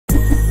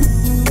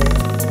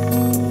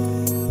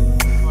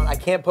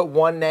can't put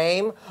one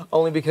name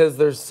only because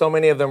there's so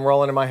many of them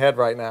rolling in my head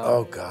right now.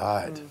 Oh,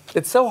 God.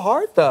 It's so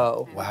hard,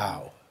 though.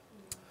 Wow.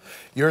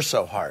 You're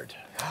so hard.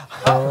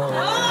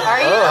 Are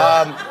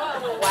you?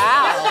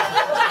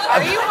 Wow.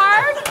 Are you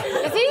hard?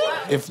 Is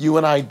he? If you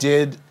and I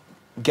did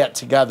get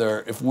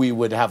together, if we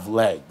would have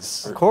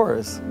legs. Of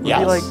course. We'd Yes.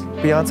 be like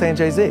Beyonce and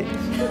Jay-Z.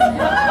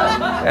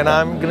 And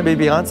I'm going to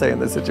be Beyonce in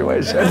this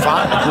situation.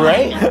 Fine,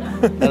 great.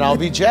 Then I'll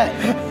be Jay.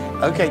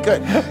 Okay,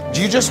 good.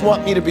 Do you just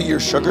want me to be your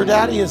sugar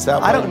daddy? Is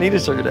that what? I don't need a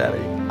sugar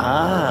daddy.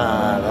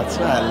 Ah, that's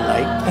what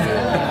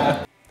I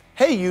like.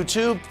 Hey,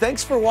 YouTube,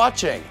 thanks for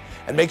watching.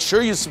 And make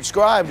sure you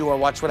subscribe to our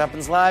Watch What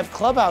Happens Live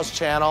Clubhouse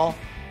channel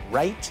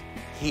right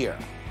here.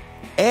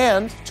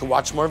 And to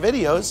watch more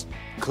videos,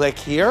 click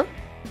here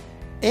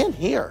and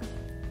here.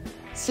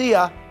 See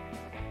ya.